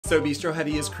So Bistro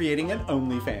Huddy is creating an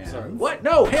OnlyFans. Sorry. What?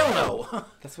 No, hell no.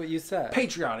 That's what you said.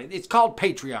 Patreon. It's called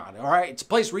Patreon, all right? It's a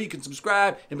place where you can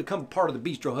subscribe and become part of the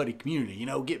Bistro Huddy community. You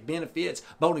know, get benefits,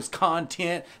 bonus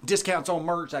content, discounts on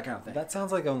merch, that kind of thing. That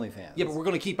sounds like OnlyFans. Yeah, but we're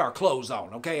going to keep our clothes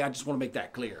on, okay? I just want to make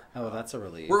that clear. Oh, that's a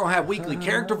relief. We're going to have weekly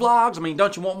character vlogs. I mean,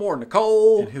 don't you want more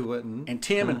Nicole? And who wouldn't? And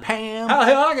Tim and Pam. How the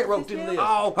hell I get roped into this?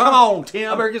 Oh, come on,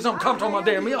 Tim. I better get something comfortable on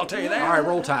my damn meal, I'll tell you that. All right,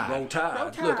 roll tide. Roll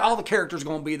tide. Look, all the characters are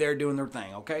going to be there doing their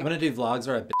thing, okay? I'm going to do vlogs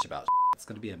where I bitch about shit. It's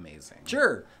going to be amazing.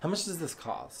 Sure. How much does this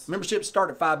cost? Memberships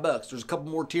start at $5. There's a couple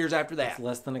more tiers after that. It's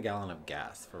less than a gallon of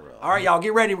gas, for real. All right, y'all,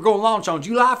 get ready. We're going to launch on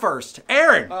July 1st.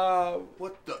 Aaron.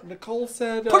 What the, Nicole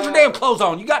said? Put your damn clothes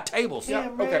on. You got tables. Yeah,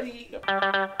 okay.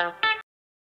 ready.